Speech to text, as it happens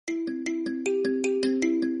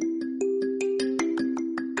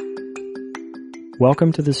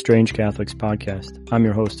Welcome to the Strange Catholics podcast. I'm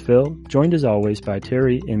your host, Phil, joined as always by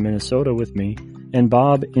Terry in Minnesota with me and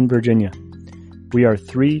Bob in Virginia. We are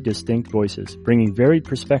three distinct voices, bringing varied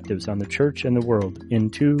perspectives on the church and the world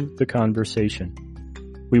into the conversation.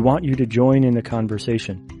 We want you to join in the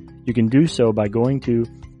conversation. You can do so by going to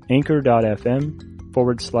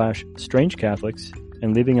anchor.fm/Strange Catholics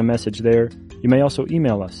and leaving a message there. You may also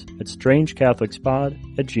email us at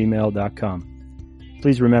strangecatholicspod@gmail.com.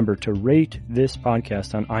 Please remember to rate this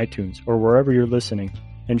podcast on iTunes or wherever you're listening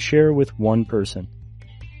and share with one person.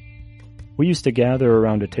 We used to gather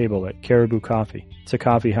around a table at Caribou Coffee. It's a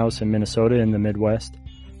coffee house in Minnesota in the Midwest.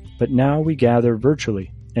 But now we gather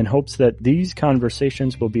virtually in hopes that these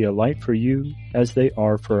conversations will be a light for you as they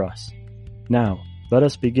are for us. Now, let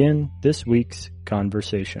us begin this week's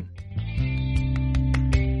conversation.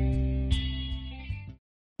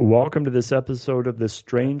 Welcome to this episode of the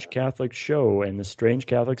Strange Catholic Show and the Strange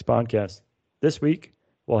Catholics podcast. This week,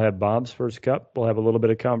 we'll have Bob's First Cup. We'll have a little bit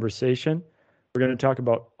of conversation. We're going to talk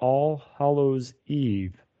about All Hallows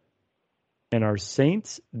Eve. And our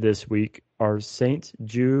saints this week are Saints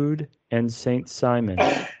Jude and Saint Simon,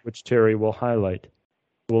 which Terry will highlight.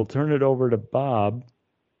 We'll turn it over to Bob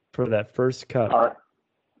for that first cup. All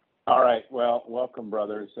right. Well, welcome,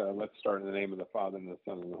 brothers. Let's start in the name of the Father, and the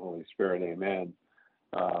Son, and the Holy Spirit. Amen.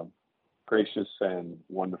 Gracious and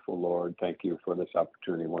wonderful Lord, thank you for this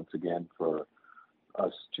opportunity once again for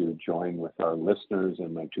us to join with our listeners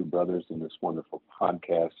and my two brothers in this wonderful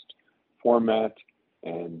podcast format,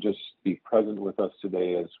 and just be present with us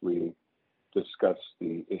today as we discuss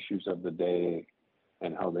the issues of the day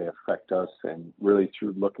and how they affect us, and really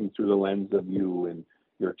through looking through the lens of you and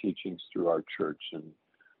your teachings through our church. And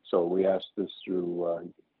so we ask this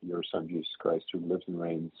through your Son, Jesus Christ, who lives and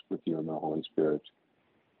reigns with you in the Holy Spirit.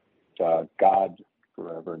 God,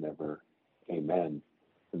 forever and ever. Amen.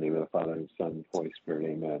 In the name of the Father, and the Son, and the Holy Spirit.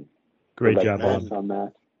 Amen. Great job, Bob. On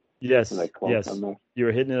that? Yes. On that? You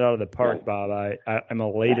were hitting it out of the park, yeah. Bob. I'm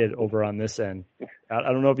elated over on this end.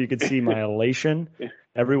 I don't know if you could see my elation.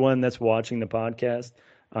 Everyone that's watching the podcast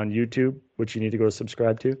on YouTube, which you need to go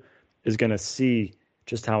subscribe to, is going to see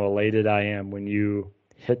just how elated I am when you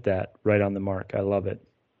hit that right on the mark. I love it.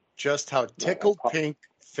 Just how tickled pink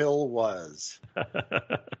Phil was.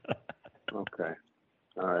 Okay.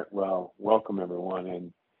 All right. Well, welcome everyone.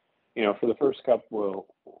 And for the first cup, we'll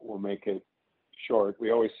make it short.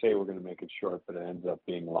 We always say we're going to make it short, but it ends up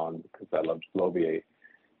being long because I love to bloviate.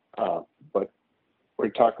 But we're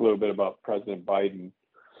going to talk a little bit about President Biden.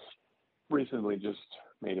 Recently, just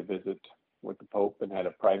made a visit with the Pope and had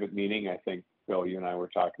a private meeting. I think Bill, you and I were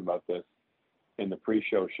talking about this in the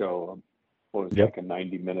pre-show show. Like a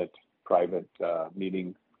 90-minute private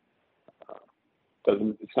meeting.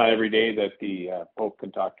 It's not every day that the Pope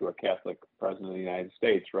can talk to a Catholic president of the United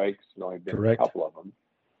States, right? Because there's only been Correct. A couple of them,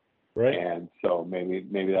 right? And so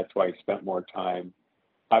maybe that's why he spent more time.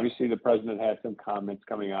 Obviously, the president had some comments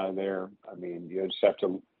coming out of there. I mean, you just have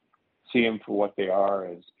to see him for what they are,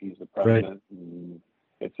 as he's the president, right. And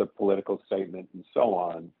it's a political statement and so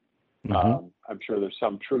on. Mm-hmm. I'm sure there's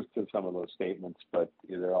some truth to some of those statements, but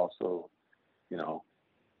they're also,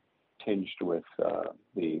 tinged with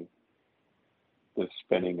the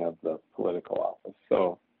spinning of the political office.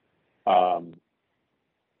 So,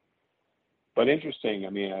 but interesting. I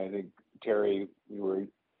mean, I think Terry, we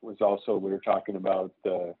were talking about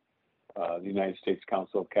the United States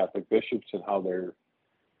Council of Catholic Bishops and how they're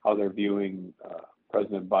viewing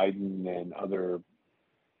President Biden and other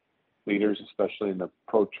leaders, especially in the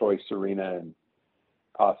pro-choice arena, and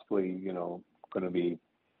possibly, going to be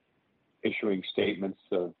issuing statements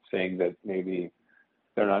of saying that maybe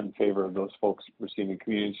they're not in favor of those folks receiving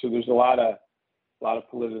communion. So there's a lot of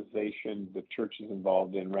politicization the church is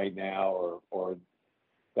involved in right now, or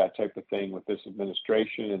that type of thing with this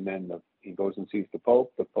administration. And then he goes and sees the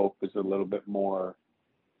Pope. The Pope is a little bit more,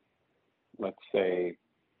 let's say,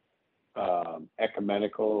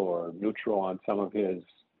 ecumenical or neutral on some of his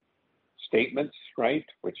statements, right?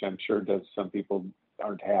 Which I'm sure some people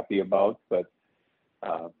aren't happy about. But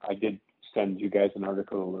I did send you guys an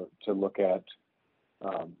article to look at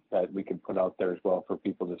that we can put out there as well for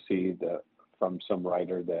people to see, from some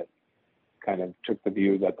writer that kind of took the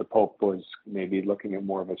view that the Pope was maybe looking at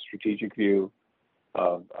more of a strategic view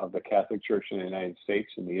of the Catholic Church in the United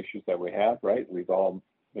States and the issues that we have, right? We've all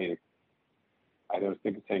made it, I don't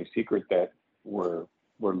think it's any secret that we're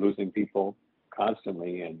losing people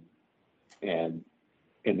constantly and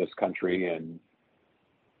in this country, and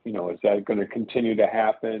is that going to continue to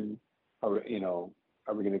happen? Or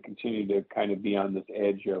are we going to continue to kind of be on this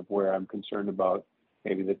edge of where I'm concerned about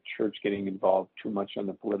maybe the church getting involved too much on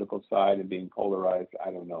the political side and being polarized?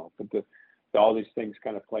 I don't know. But all these things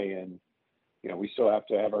kind of play in. We still have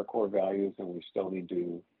to have our core values, and we still need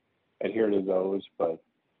to adhere to those. But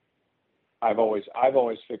I've always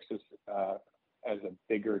fixed this as a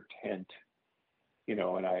bigger tent,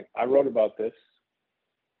 and I wrote about this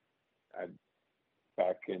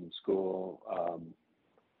back in school,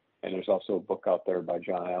 and there's also a book out there by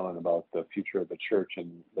John Allen about the future of the church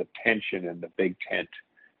and the tension and the big tent.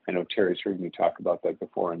 I know Terry's heard me talk about that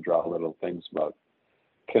before and draw little things about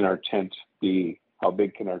how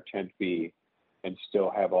big can our tent be, and still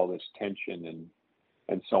have all this tension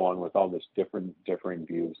and so on, with all this differing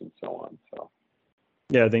views and so on. So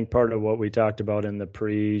yeah, I think part of what we talked about in the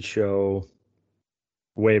pre-show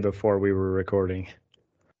way before we were recording,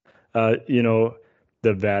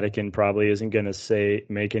 the Vatican probably isn't going to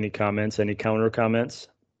make any counter comments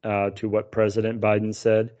to what President Biden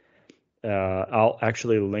said. I'll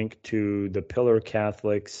actually link to the Pillar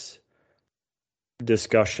Catholics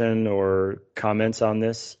discussion or comments on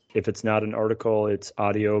this. If it's not an article, it's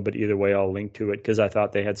audio, but either way, I'll link to it because I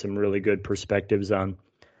thought they had some really good perspectives on.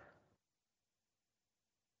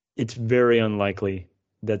 It's very unlikely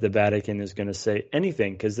that the Vatican is going to say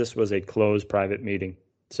anything because this was a closed private meeting.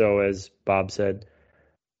 So as Bob said,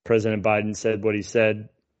 President Biden said what he said,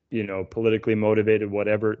 politically motivated,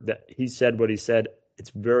 whatever, that he said what he said.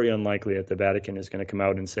 It's very unlikely that the Vatican is going to come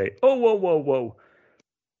out and say, oh, whoa,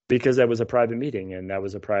 because that was a private meeting and that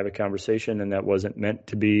was a private conversation and that wasn't meant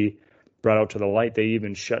to be brought out to the light. They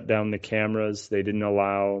even shut down the cameras. They didn't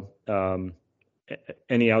allow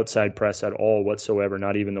any outside press at all whatsoever,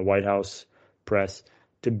 not even the White House press,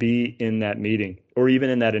 to be in that meeting or even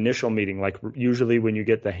in that initial meeting. Like usually when you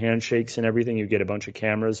get the handshakes and everything, you get a bunch of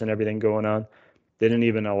cameras and everything going on. They didn't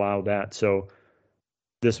even allow that. So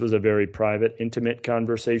this was a very private, intimate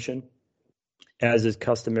conversation, as is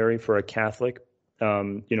customary for a Catholic.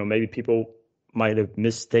 Maybe people might have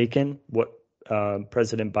mistaken what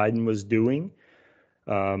President Biden was doing,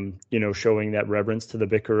 showing that reverence to the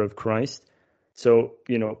Vicar of Christ. So,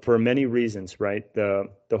 for many reasons, right, the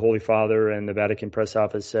Holy Father and the Vatican press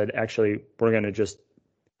office said, actually, we're going to just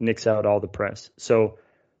nix out all the press. So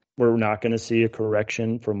we're not going to see a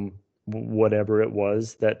correction from whatever it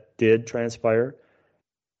was that did transpire.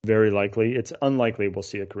 Very likely. It's unlikely we'll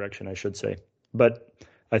see a correction, I should say. But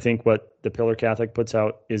I think what the Pillar Catholic puts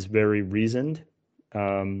out is very reasoned,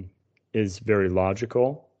 is very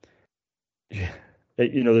logical.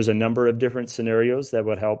 There's a number of different scenarios that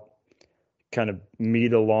would help kind of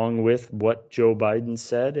meet along with what Joe Biden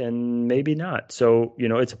said and maybe not. So,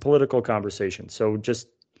 it's a political conversation. So just,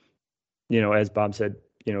 as Bob said,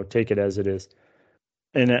 take it as it is.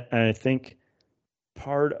 And I think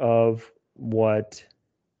part of what,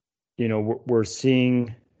 we're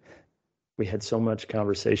seeing, we had so much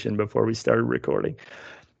conversation before we started recording.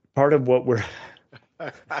 Part of what we're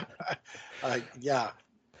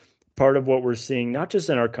part of what we're seeing, not just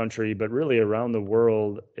in our country, but really around the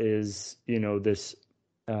world, is, this,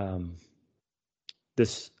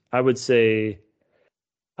 I would say,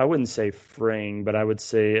 I wouldn't say fraying, but I would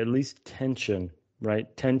say at least tension,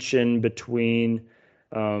 right? Tension between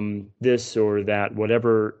this or that,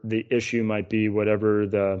 whatever the issue might be, whatever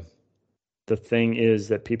the thing is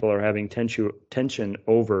that people are having tension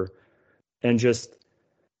over, and just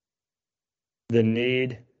the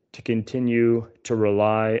need to continue to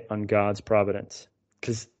rely on God's providence,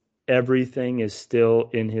 because everything is still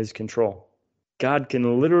in his control. God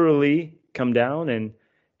can literally come down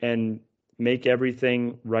and make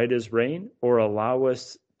everything right as rain, or allow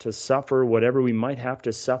us to suffer whatever we might have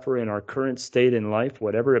to suffer in our current state in life,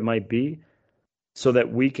 whatever it might be, so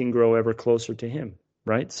that we can grow ever closer to him,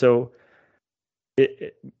 right? So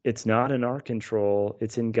it's not in our control.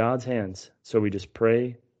 It's in God's hands. So we just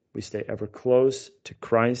pray. We stay ever close to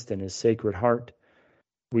Christ and his Sacred Heart.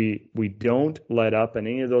 We don't let up in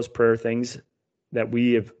any of those prayer things that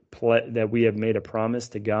we have made a promise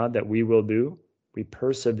to God that we will do. We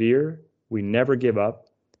persevere. We never give up.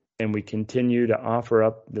 And we continue to offer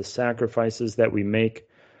up the sacrifices that we make,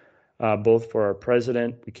 both for our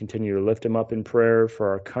president. We continue to lift him up in prayer for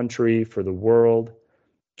our country, for the world,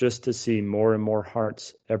 just to see more and more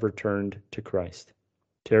hearts ever turned to Christ.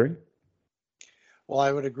 Terry? Well,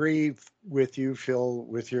 I would agree with you, Phil,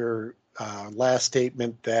 with your last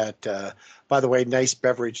statement that, by the way, nice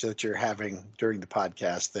beverage that you're having during the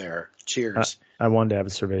podcast there. Cheers. I wanted to have a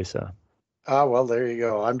cerveza. Oh, well, there you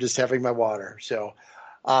go. I'm just having my water. So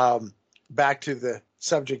back to the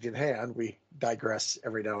subject at hand. We digress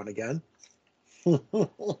every now and again.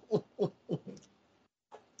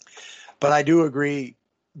 But I do agree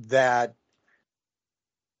that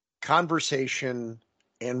conversation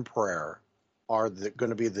and prayer are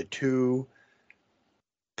going to be the two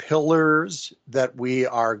pillars that we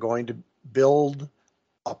are going to build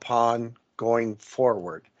upon going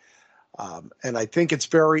forward. And I think it's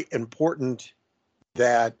very important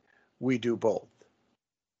that we do both.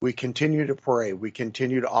 We continue to pray. We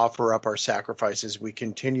continue to offer up our sacrifices. We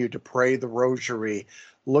continue to pray the rosary,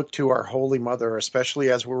 look to our Holy Mother, especially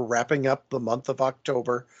as we're wrapping up the month of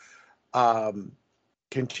October.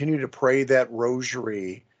 Continue to pray that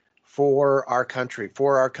rosary for our country,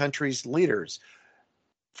 for our country's leaders,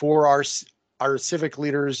 for our civic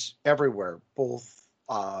leaders everywhere, both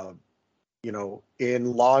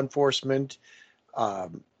in law enforcement,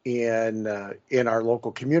 in our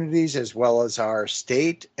local communities, as well as our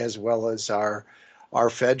state, as well as our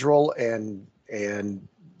federal and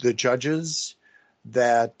the judges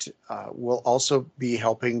that will also be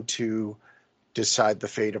helping to decide the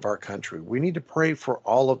fate of our country. We need to pray for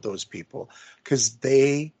all of those people because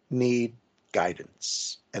they need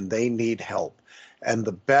guidance and they need help. And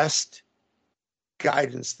the best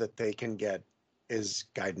guidance that they can get is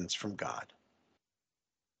guidance from God.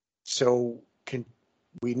 So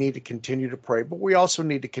we need to continue to pray, but we also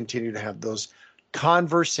need to continue to have those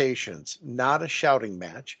conversations, not a shouting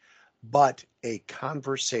match, but a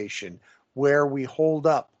conversation where we hold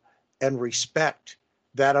up and respect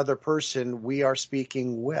that other person we are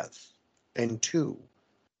speaking with and to.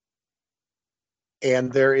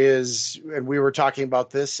 And we were talking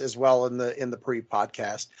about this as well in the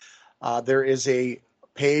pre-podcast. There is a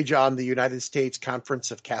page on the United States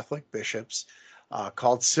Conference of Catholic Bishops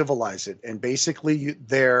called Civilize It. And basically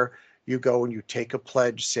you go and you take a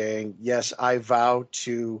pledge saying, yes, I vow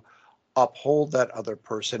to uphold that other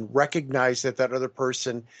person, recognize that other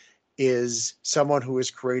person is someone who is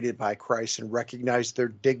created by Christ and recognize their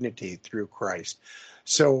dignity through Christ.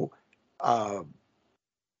 So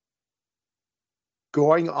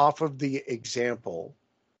going off of the example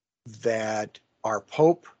that our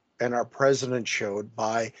Pope and our president showed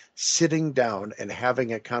by sitting down and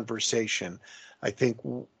having a conversation, I think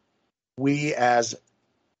we as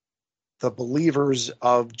the believers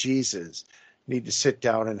of Jesus need to sit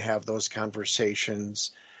down and have those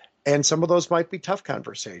conversations. And some of those might be tough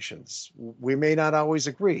conversations. We may not always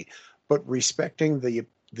agree, but respecting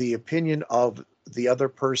the opinion of the other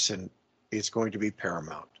person is going to be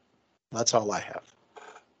paramount. That's all I have.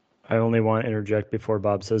 I only want to interject before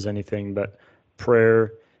Bob says anything, but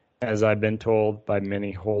prayer, as I've been told by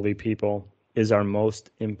many holy people, is our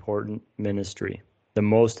most important ministry. The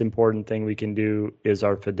most important thing we can do is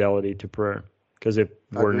our fidelity to prayer. Because if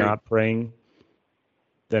we're not praying,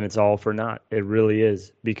 then it's all for naught. It really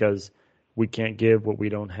is, because we can't give what we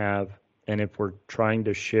don't have. And if we're trying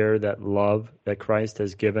to share that love that Christ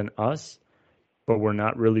has given us, but we're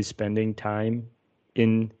not really spending time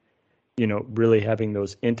in, really having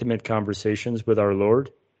those intimate conversations with our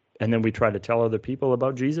Lord, and then we try to tell other people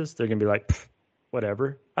about Jesus, they're going to be like,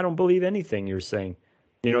 whatever, I don't believe anything you're saying.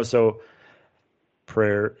 So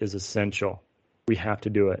prayer is essential. We have to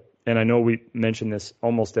do it. And I know we mention this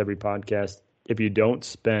almost every podcast. If you don't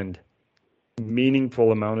spend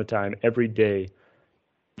meaningful amount of time every day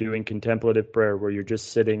doing contemplative prayer, where you're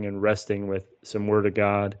just sitting and resting with some word of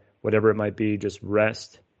God, whatever it might be, just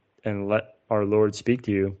rest and let our Lord speak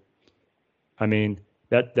to you. I mean,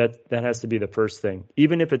 that has to be the first thing.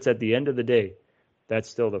 Even if it's at the end of the day, that's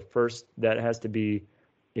still the first. That has to be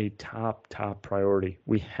a top priority.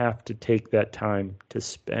 We have to take that time to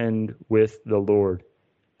spend with the Lord,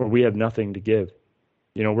 or we have nothing to give.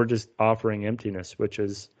 We're just offering emptiness, which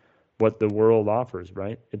is what the world offers,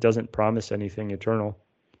 right? It doesn't promise anything eternal.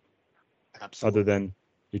 Absolutely. Other than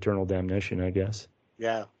eternal damnation, I guess.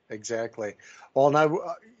 Yeah, exactly. Well,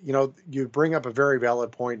 now, you bring up a very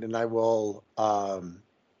valid point, and I will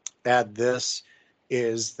add this,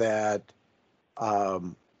 is that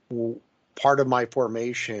part of my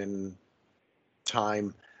formation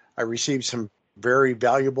time, I received some very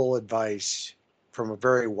valuable advice from a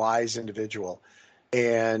very wise individual.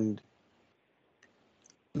 And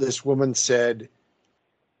this woman said,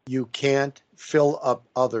 you can't fill up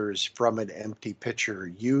others from an empty pitcher.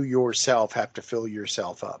 You yourself have to fill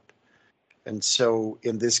yourself up. And so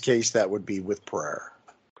in this case, that would be with prayer.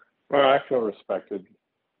 Well, I feel respected.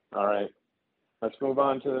 All right. Let's move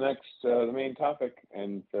on to the next, the main topic,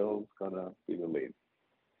 and Phil's going to be the lead.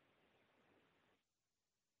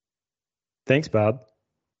 Thanks, Bob.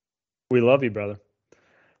 We love you, brother.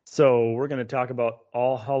 So we're going to talk about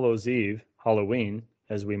All Hallows Eve, Halloween,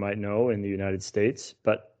 as we might know in the United States,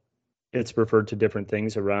 but it's referred to different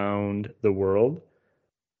things around the world.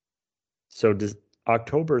 So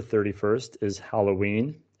October 31st is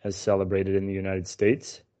Halloween, as celebrated in the United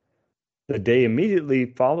States. The day immediately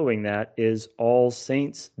following that is All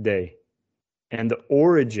Saints' Day. And the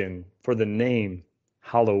origin for the name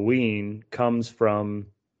Halloween comes from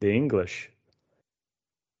the English.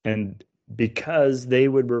 And because they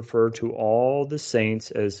would refer to all the saints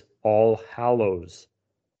as All Hallows.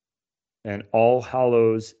 And All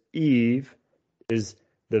Hallows Eve is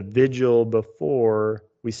the vigil before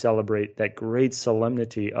we celebrate that great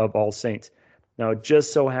solemnity of All Saints. Now, it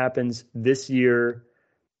just so happens this year,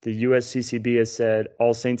 the USCCB has said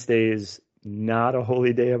All Saints Day is not a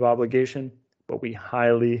holy day of obligation, but we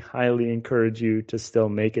highly, highly encourage you to still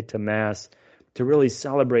make it to Mass, to really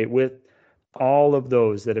celebrate with all of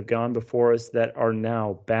those that have gone before us that are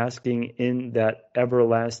now basking in that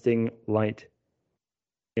everlasting light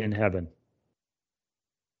in heaven.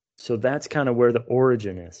 So that's kind of where the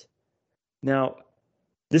origin is. Now,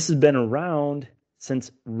 this has been around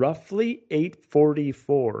since roughly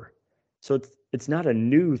 844. So it's not a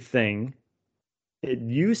new thing. It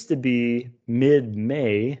used to be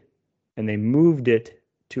mid-May, and they moved it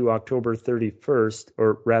to October 31st,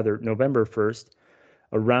 or rather November 1st,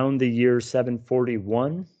 around the year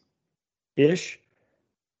 741-ish.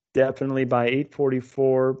 Definitely by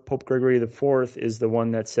 844, Pope Gregory IV is the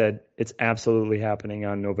one that said it's absolutely happening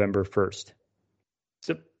on November 1st.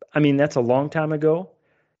 So, I mean, that's a long time ago.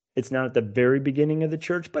 It's not at the very beginning of the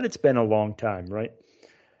church, but it's been a long time, right?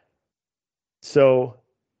 So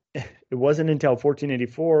it wasn't until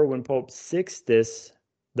 1484 when Pope Sixtus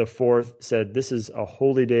IV said this is a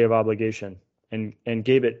holy day of obligation and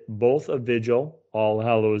gave it both a vigil, All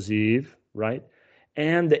Hallows Eve, right?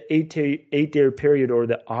 And the eight-day period or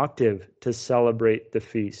the octave to celebrate the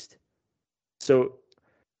feast. So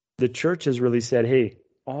the church has really said, hey,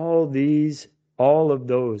 all of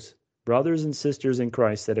those brothers and sisters in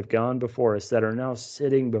Christ that have gone before us that are now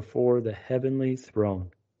sitting before the heavenly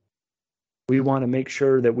throne, we want to make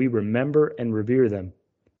sure that we remember and revere them,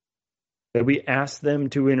 that we ask them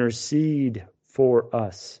to intercede for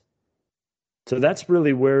us. So that's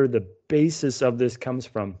really where the basis of this comes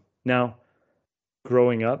from. Now,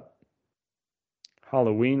 growing up,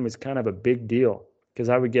 Halloween was kind of a big deal because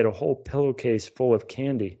I would get a whole pillowcase full of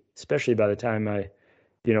candy, especially by the time I,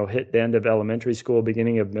 hit the end of elementary school,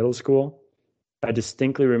 beginning of middle school. I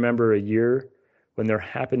distinctly remember a year when there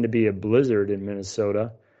happened to be a blizzard in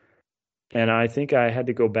Minnesota, and I think I had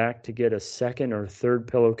to go back to get a second or third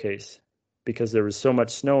pillowcase because there was so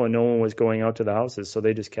much snow and no one was going out to the houses, so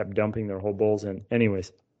they just kept dumping their whole bowls in.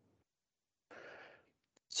 Anyways,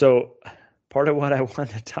 so part of what I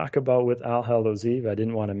wanted to talk about with All Hallows Eve, I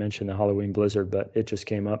didn't want to mention the Halloween blizzard, but it just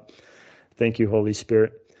came up. Thank you, Holy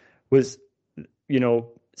Spirit. Was,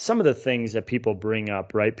 some of the things that people bring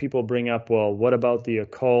up, right? People bring up, well, what about the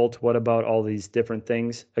occult? What about all these different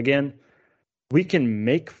things? Again, we can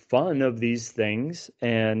make fun of these things,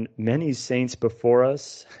 and many saints before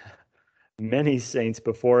us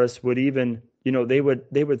would even, they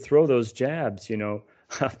would throw those jabs,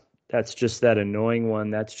 that's just that annoying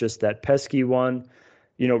one. That's just that pesky one,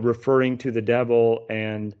 referring to the devil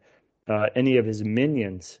and any of his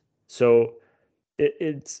minions. So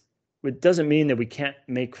it doesn't mean that we can't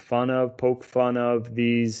make fun of, poke fun of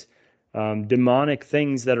these demonic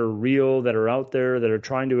things that are real, that are out there, that are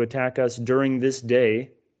trying to attack us during this day,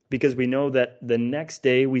 because we know that the next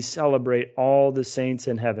day we celebrate all the saints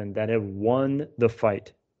in heaven that have won the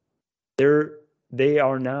fight. They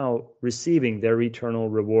are now receiving their eternal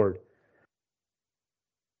reward.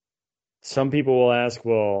 Some people will ask,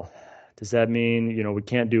 well, does that mean, we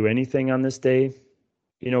can't do anything on this day?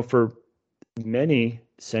 For many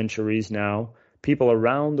centuries now, people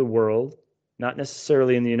around the world, not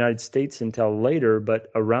necessarily in the United States until later,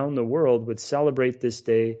 but around the world would celebrate this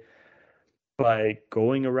day by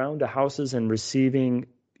going around to houses and receiving,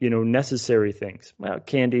 necessary things. Well,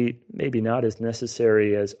 candy, maybe not as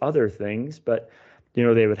necessary as other things, but, they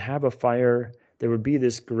would have a fire. There would be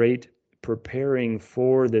this great preparing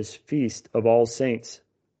for this feast of all saints,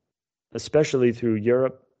 especially through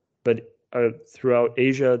Europe, but throughout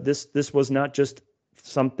Asia. This was not just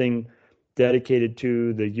something dedicated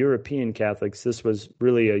to the European Catholics. This was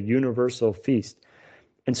really a universal feast.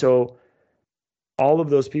 And so all of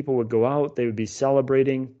those people would go out, they would be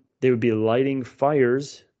celebrating, they would be lighting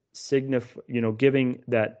fires, giving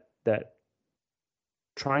that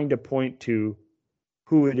trying to point to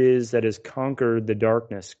who it is that has conquered the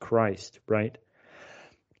darkness, Christ, right?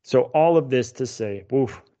 So all of this to say,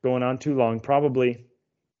 going on too long, probably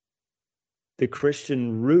the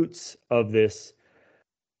Christian roots of this,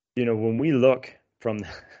 when we look from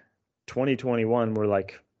 2021, we're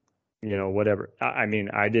like, whatever. I mean,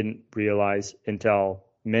 I didn't realize until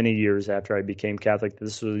many years after I became Catholic that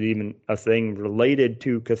this was even a thing related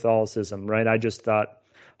to Catholicism, right? I just thought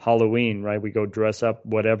Halloween, right? We go dress up,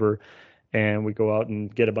 whatever. and we go out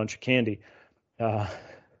and get a bunch of candy.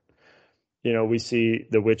 We see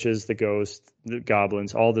the witches, the ghosts, the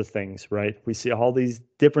goblins, all the things, right? We see all these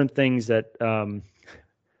different things that,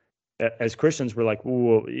 as Christians, we're like,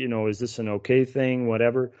 ooh, is this an okay thing?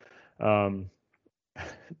 Whatever. Can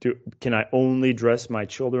I only dress my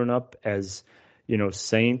children up as,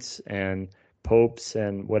 saints and popes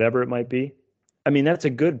and whatever it might be? I mean, that's a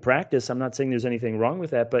good practice. I'm not saying there's anything wrong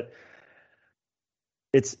with that, but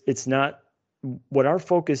it's not what our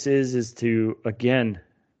focus is to, again,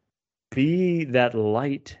 be that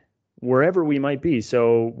light wherever we might be.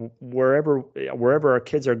 So wherever our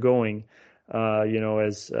kids are going,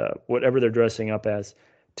 as whatever they're dressing up as,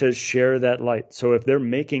 to share that light. So if they're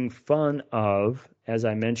making fun of, as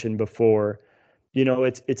I mentioned before,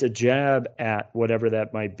 it's a jab at whatever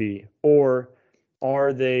that might be. Or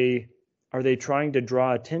are they trying to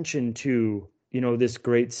draw attention to, this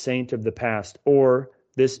great saint of the past, or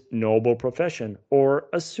this noble profession, or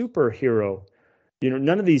a superhero?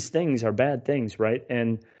 None of these things are bad things, right?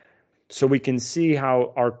 And so we can see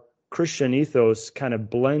how our Christian ethos kind of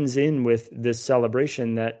blends in with this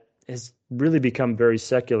celebration that has really become very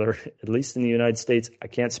secular, at least in the United States. I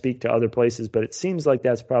can't speak to other places, but it seems like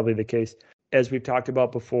that's probably the case. As we've talked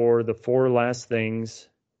about before, the four last things: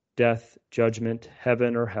 death, judgment,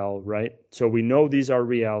 heaven, or hell, right? So we know these are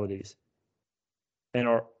realities. And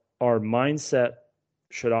our mindset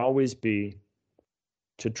should always be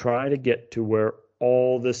to try to get to where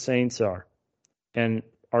all the saints are. And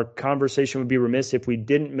our conversation would be remiss if we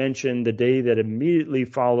didn't mention the day that immediately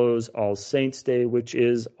follows All Saints' Day, which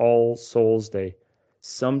is All Souls' Day.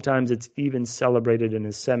 Sometimes it's even celebrated in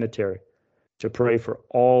a cemetery to pray for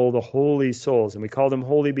all the holy souls. And we call them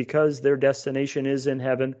holy because their destination is in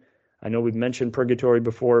heaven. I know we've mentioned purgatory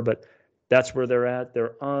before, but that's where they're at.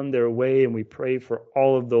 They're on their way, and we pray for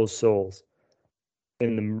all of those souls.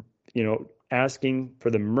 And asking for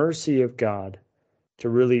the mercy of God to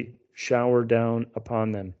really shower down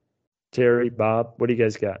upon them. Terry, Bob, what do you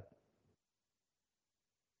guys got?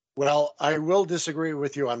 Well, I will disagree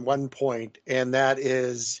with you on one point, and that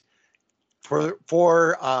is for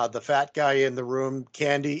the fat guy in the room,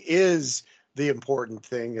 candy is the important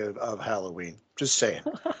thing of Halloween. Just saying.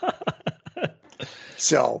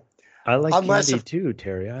 So I like candy too,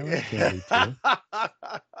 Terry. I like candy too.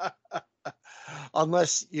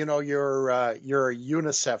 Unless you're a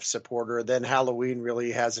UNICEF supporter, then Halloween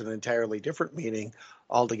really has an entirely different meaning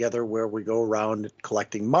altogether, where we go around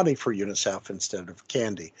collecting money for UNICEF instead of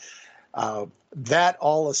candy. That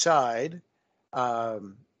all aside, I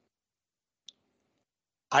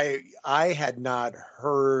had not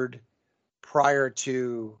heard prior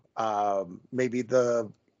to maybe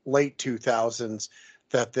the late 2000s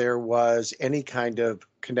that there was any kind of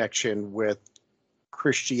connection with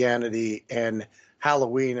Christianity and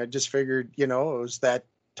Halloween. I just figured, it was that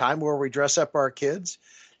time where we dress up our kids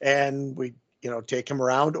and we, take them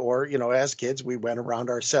around, or, as kids, we went around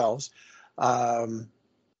ourselves. And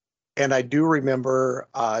I do remember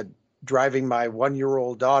driving my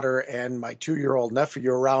 1-year-old daughter and my 2-year-old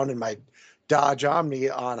nephew around in my Dodge Omni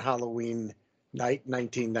on Halloween night,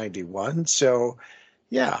 1991. So,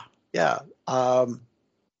 yeah. An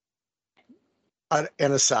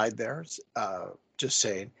aside there, just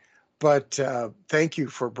saying. But thank you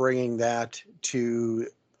for bringing that to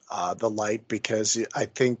the light, because I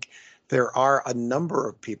think there are a number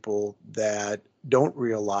of people that don't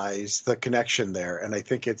realize the connection there. And I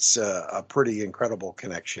think it's a pretty incredible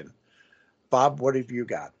connection. Bob, what have you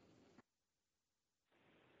got?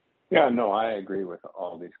 Yeah, no, I agree with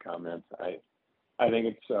all these comments. I think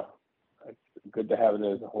it's good to have it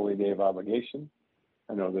as a holy day of obligation.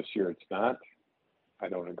 I know this year it's not. I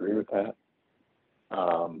don't agree with that.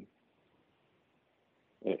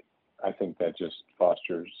 I think that just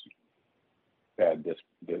fosters bad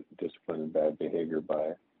discipline and bad behavior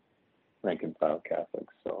by rank and file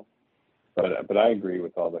Catholics. So, but I agree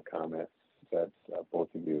with all the comments that both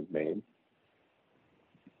of you have made.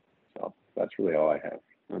 So that's really all I have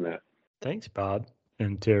on that. Thanks, Bob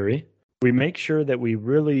and Terry. We make sure that we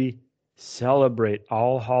really celebrate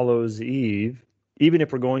All Hallows Eve, even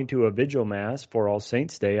if we're going to a vigil mass for All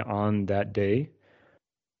Saints' Day on that day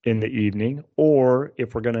in the evening, or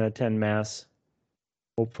if we're going to attend mass,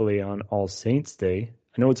 hopefully on All Saints' Day.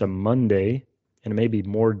 I know it's a Monday and it may be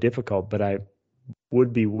more difficult, but I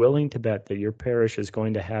would be willing to bet that your parish is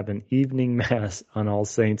going to have an evening mass on All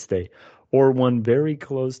Saints' Day, or one very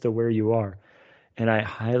close to where you are. And I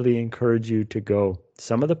highly encourage you to go.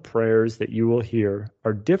 Some of the prayers that you will hear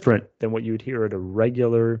are different than what you'd hear at a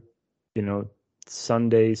regular,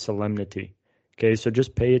 Sunday solemnity. Okay, so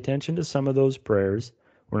just pay attention to some of those prayers.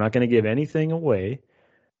 We're not going to give anything away.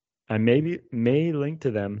 I may link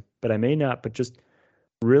to them, but I may not, but just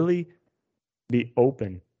really be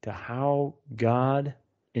open to how God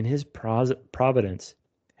in his providence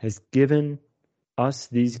has given us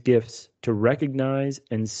these gifts to recognize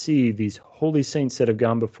and see these holy saints that have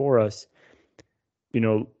gone before us,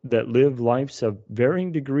 that live lives of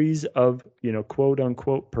varying degrees of, quote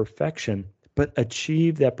unquote perfection, but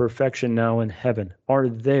achieve that perfection now in heaven, are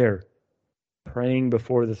there praying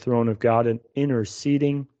before the throne of God and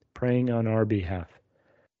interceding, praying on our behalf.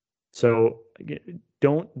 So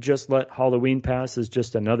don't just let Halloween pass as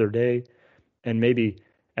just another day and maybe,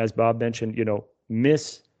 as Bob mentioned,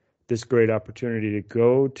 miss this great opportunity to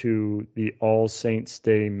go to the All Saints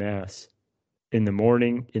Day Mass in the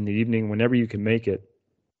morning, in the evening, whenever you can make it.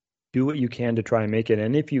 Do what you can to try and make it.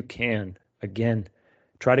 And if you can, again,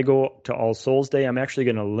 try to go to All Souls Day. I'm actually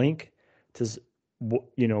going to link to,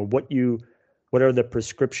 what are the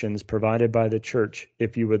prescriptions provided by the church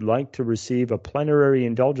if you would like to receive a plenary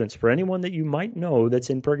indulgence for anyone that you might know that's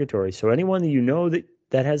in purgatory. So anyone that you know that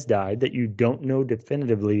has died, that you don't know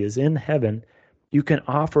definitively is in heaven, you can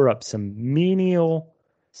offer up some menial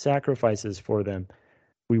sacrifices for them.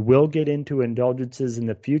 We will get into indulgences in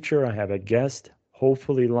the future. I have a guest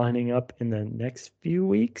hopefully lining up in the next few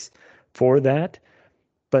weeks for that.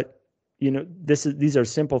 But these are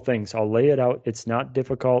simple things. I'll lay it out. It's not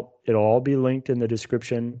difficult. It'll all be linked in the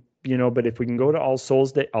description. But if we can go to All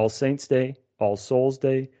Souls Day, All Saints Day, All Souls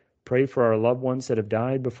Day, pray for our loved ones that have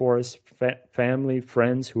died before us, family,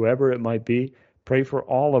 friends, whoever it might be. Pray for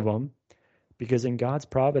all of them, because in God's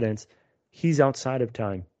providence, he's outside of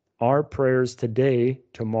time. Our prayers today,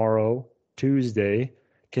 tomorrow, Tuesday,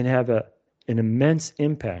 can have an immense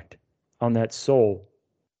impact on that soul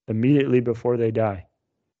immediately before they die.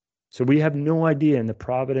 So we have no idea in the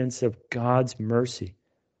providence of God's mercy.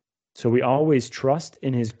 So we always trust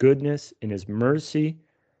in his goodness, in his mercy,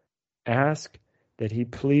 ask that he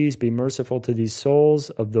please be merciful to these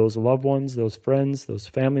souls of those loved ones, those friends, those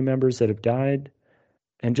family members that have died,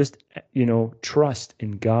 and just, trust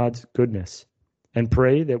in God's goodness and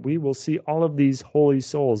pray that we will see all of these holy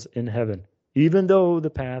souls in heaven, even though the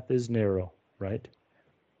path is narrow, right?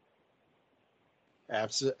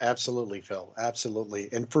 Absolutely, Phil. Absolutely.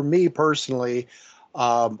 And for me personally,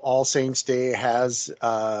 All Saints Day has,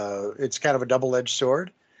 it's kind of a double-edged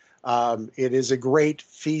sword. It is a great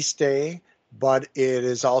feast day, but it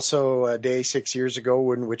is also a day 6 years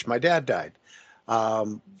ago in which my dad died.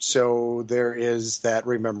 So there is that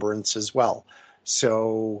remembrance as well.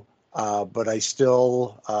 So, but I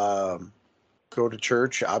still go to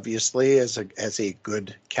church, obviously, as a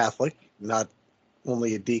good Catholic, not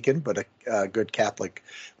only a deacon, but a good Catholic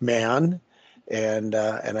man, and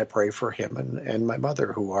I pray for him and my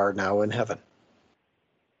mother, who are now in heaven.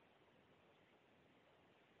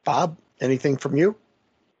 Bob, anything from you?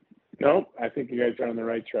 No, I think you guys are on the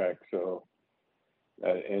right track. So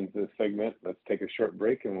that ends this segment. Let's take a short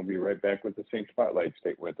break, and we'll be right back with the Saint Spotlight.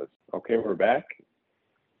 Stay with us. Okay, we're back.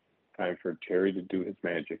 Time for Terry to do his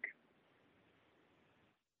magic.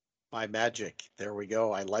 My magic. There we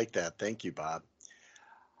go. I like that. Thank you, Bob.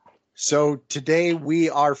 So today we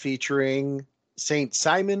are featuring St.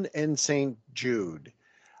 Simon and St. Jude.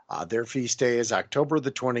 Their feast day is October the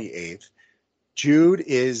 28th. Jude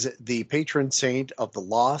is the patron saint of the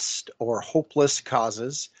lost or hopeless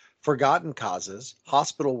causes, forgotten causes,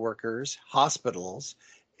 hospital workers, hospitals,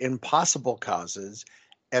 impossible causes,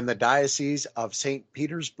 and the Diocese of St.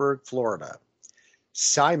 Petersburg, Florida.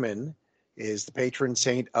 Simon is the patron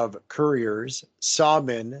saint of couriers,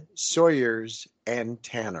 sawmen, sawyers, and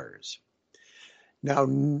tanners. Now,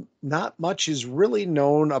 not much is really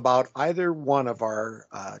known about either one of our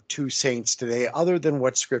two saints today, other than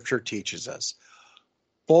what Scripture teaches us.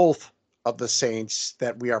 Both of the saints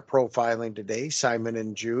that we are profiling today, Simon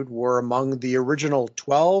and Jude, were among the original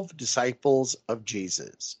 12 disciples of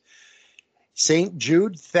Jesus. St.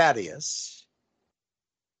 Jude Thaddeus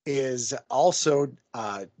is also,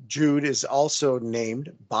 Jude is also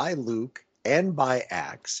named by Luke and by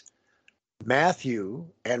Acts. Matthew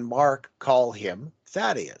and Mark call him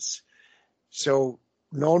Thaddeus. So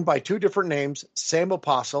known by two different names, same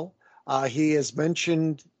apostle. He is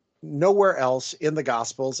mentioned nowhere else in the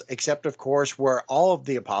Gospels, except, of course, where all of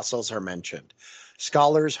the apostles are mentioned.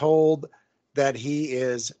 Scholars hold that he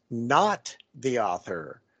is not the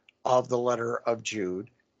author of the letter of Jude.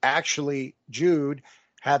 Actually, Jude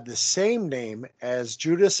had the same name as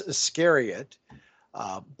Judas Iscariot,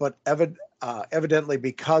 but evidently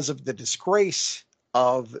because of the disgrace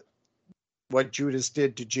of what Judas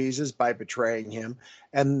did to Jesus by betraying him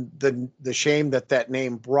and the shame that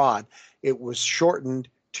name brought, it was shortened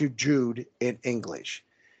to Jude in English.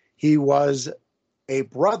 He was a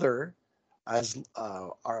brother, as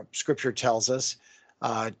our scripture tells us,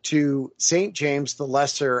 to St. James the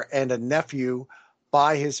Lesser, and a nephew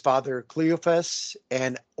by his father Cleophas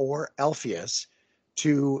or Alphaeus,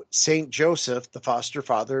 to St. Joseph, the foster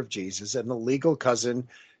father of Jesus, and the legal cousin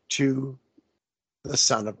to the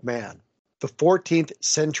Son of Man. The 14th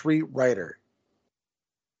century writer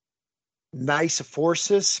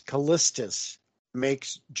Nicephorus Callistus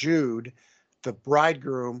makes Jude the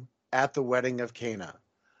bridegroom at the wedding of Cana.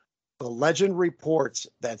 The legend reports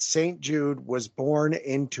that St. Jude was born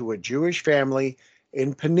into a Jewish family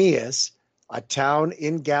in Peneus, a town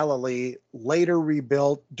in Galilee, later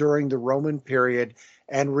rebuilt during the Roman period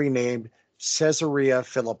and renamed Caesarea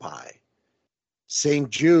Philippi. St.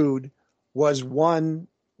 Jude was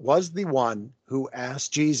the one who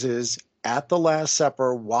asked Jesus at the Last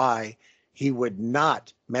Supper why he would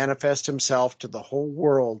not manifest himself to the whole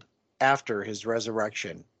world after his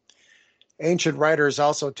resurrection. Ancient writers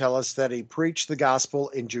also tell us that he preached the gospel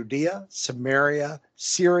in Judea, Samaria,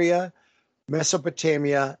 Syria,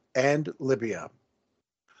 Mesopotamia, and Libya.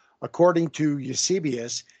 According to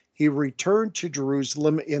Eusebius, he returned to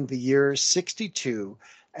Jerusalem in the year 62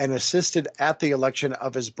 and assisted at the election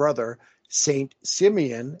of his brother, Saint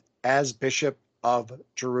Simeon, as Bishop of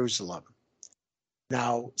Jerusalem.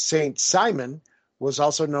 Now, Saint Simon was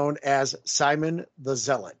also known as Simon the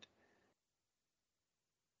Zealot.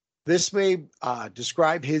 This may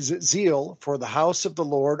describe his zeal for the house of the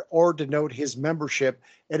Lord or denote his membership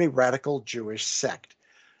in a radical Jewish sect.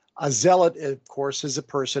 A zealot, of course, is a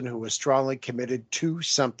person who is strongly committed to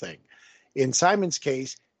something. In Simon's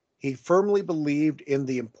case, he firmly believed in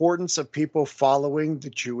the importance of people following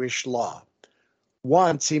the Jewish law.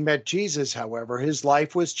 Once he met Jesus, however, his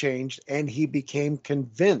life was changed and he became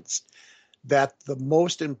convinced that the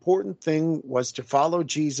most important thing was to follow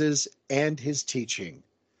Jesus and his teaching.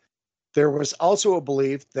 There was also a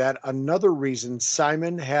belief that another reason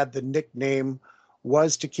Simon had the nickname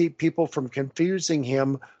was to keep people from confusing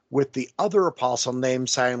him with the other apostle named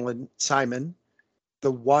Simon,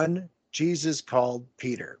 the one Jesus called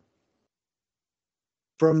Peter.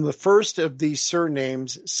 From the first of these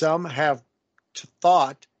surnames, some have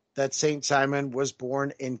thought that St. Simon was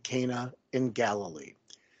born in Cana in Galilee.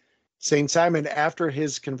 St. Simon, after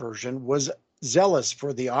his conversion, was zealous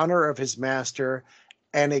for the honor of his master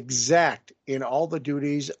and exact in all the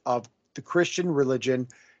duties of the Christian religion,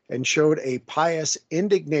 and showed a pious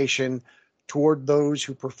indignation toward those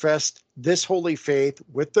who professed this holy faith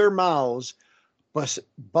with their mouths,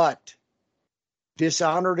 but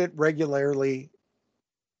dishonored it regularly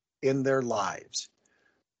in their lives.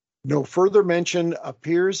 No further mention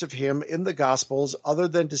appears of him in the Gospels other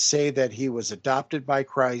than to say that he was adopted by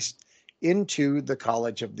Christ into the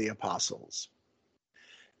College of the Apostles.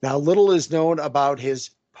 Now, little is known about his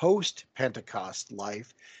post-Pentecost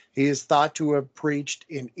life. He is thought to have preached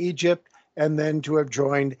in Egypt and then to have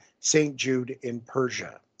joined St. Jude in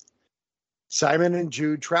Persia. Simon and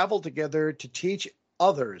Jude traveled together to teach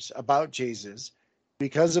others about Jesus.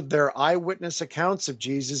 Because of their eyewitness accounts of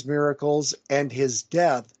Jesus' miracles and his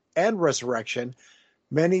death and resurrection,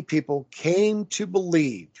 many people came to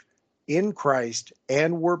believe in Christ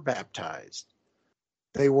and were baptized.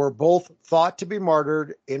 They were both thought to be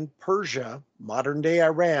martyred in Persia, modern-day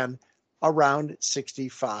Iran, around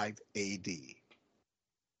 65 AD.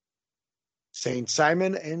 St.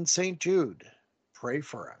 Simon and St. Jude, pray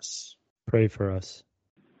for us. Pray for us.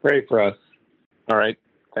 Pray for us. All right.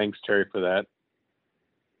 Thanks, Terry, for that.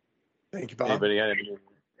 Thank you, Bob. Anybody have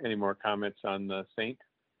any more comments on the saint?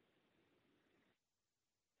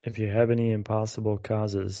 If you have any impossible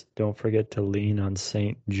causes, don't forget to lean on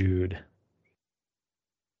St. Jude.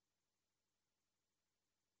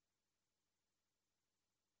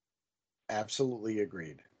 Absolutely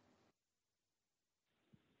agreed.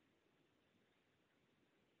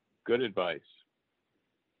 Good advice.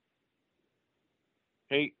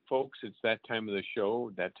 Hey, folks, it's that time of the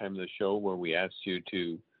show where we ask you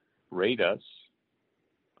to rate us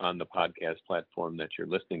on the podcast platform that you're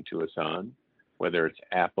listening to us on, whether it's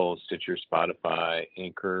Apple, Stitcher, Spotify,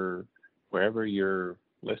 Anchor, wherever you're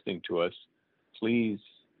listening to us. Please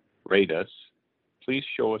rate us. Please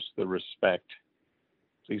show us the respect.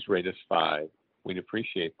 Please rate us 5. We'd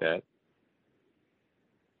appreciate that.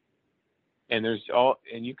 And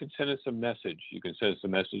you can send us a message. You can send us a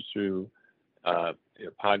message through a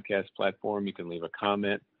podcast platform. You can leave a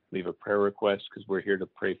comment, leave a prayer request, because we're here to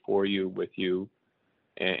pray for you, with you,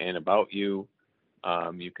 and about you.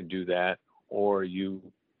 You can do that, or you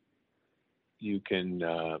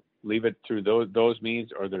can leave it through those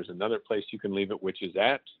means, or there's another place you can leave it, which is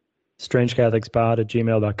at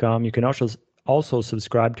StrangeCatholicspod@gmail.com. You can Also,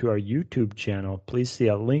 subscribe to our YouTube channel. Please see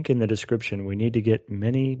a link in the description. We need to get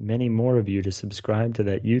many, many more of you to subscribe to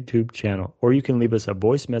that YouTube channel. Or you can leave us a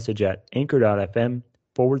voice message at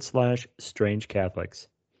anchor.fm/Strange Catholics.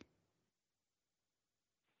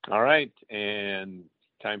 All right, and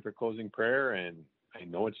time for closing prayer, and I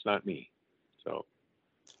know it's not me, so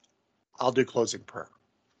I'll do closing prayer.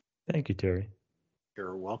 Thank you, Terry.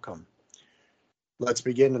 You're welcome. Let's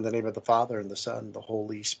begin in the name of the Father, and the Son, and the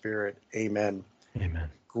Holy Spirit. Amen. Amen.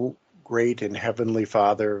 Great and heavenly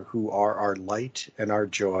Father, who are our light and our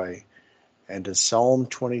joy, and as Psalm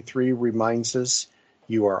 23 reminds us,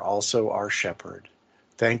 you are also our shepherd.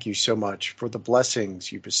 Thank you so much for the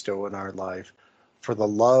blessings you bestow in our life, for the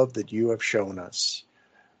love that you have shown us,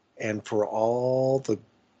 and for all the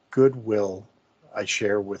goodwill I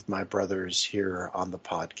share with my brothers here on the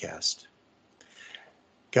podcast.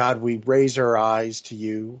 God, we raise our eyes to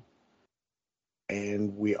you,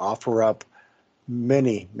 and we offer up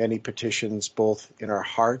many, many petitions, both in our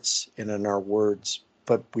hearts and in our words.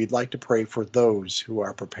 But we'd like to pray for those who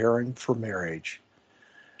are preparing for marriage,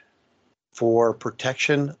 for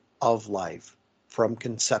protection of life from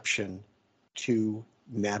conception to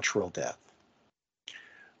natural death.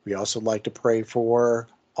 We also like to pray for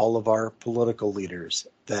all of our political leaders,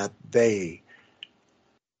 that they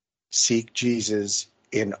seek Jesus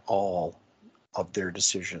in all of their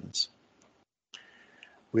decisions.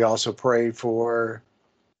 We also pray for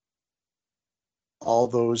all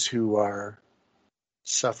those who are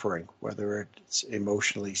suffering, whether it's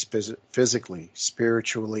emotionally, physically,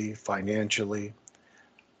 spiritually, financially,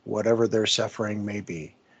 whatever their suffering may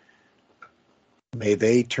be. May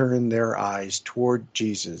they turn their eyes toward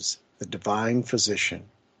Jesus, the divine physician,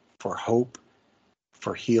 for hope,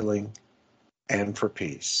 for healing, and for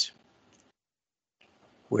peace.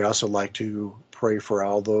 We also like to pray for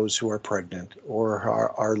all those who are pregnant or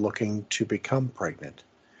are looking to become pregnant.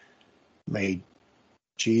 May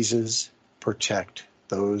Jesus protect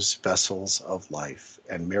those vessels of life,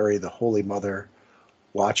 and Mary, the Holy Mother,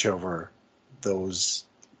 watch over those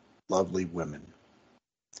lovely women.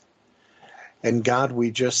 And God,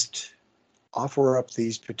 we just offer up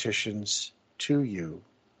these petitions to you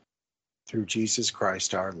through Jesus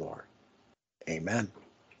Christ our Lord. Amen.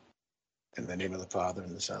 In the name of the Father,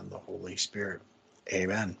 and the Son, and the Holy Spirit.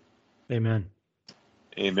 Amen. Amen.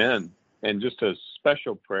 amen. And just a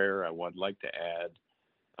special prayer I would like to add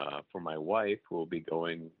for my wife, who will be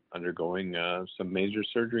undergoing some major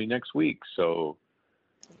surgery next week. So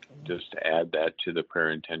just to add that to the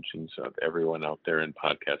prayer intentions of everyone out there in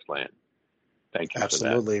podcast land. Thank you.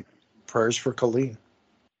 Absolutely. For that. Prayers for Colleen.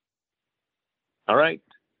 All right.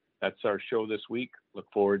 That's our show this week. Look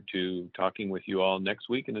forward to talking with you all next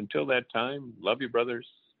week. And until that time, love you, brothers.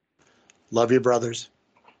 Love you, brothers.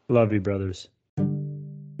 Love you, brothers.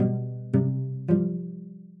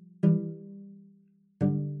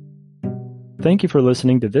 Thank you for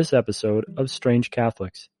listening to this episode of Strange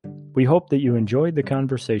Catholics. We hope that you enjoyed the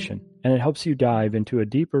conversation and it helps you dive into a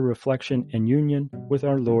deeper reflection and union with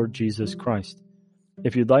our Lord Jesus Christ.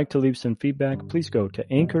 If you'd like to leave some feedback, please go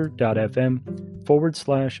to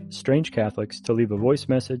anchor.fm/Strange Catholics to leave a voice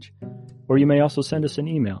message, or you may also send us an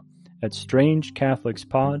email at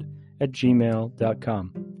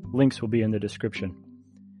strangecatholicspod@gmail.com. Links will be in the description.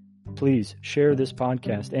 Please share this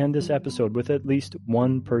podcast and this episode with at least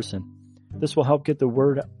one person. This will help get the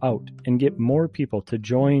word out and get more people to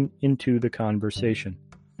join into the conversation.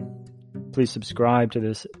 Please subscribe to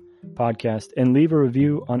this podcast and leave a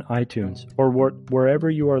review on iTunes or wherever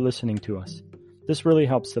you are listening to us. This really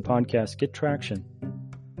helps the podcast get traction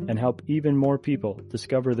and help even more people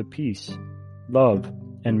discover the peace, love,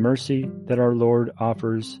 and mercy that our Lord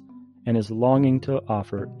offers and is longing to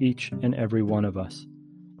offer each and every one of us.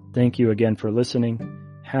 Thank you again for listening.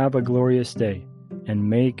 Have a glorious day, and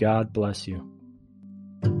may God bless you.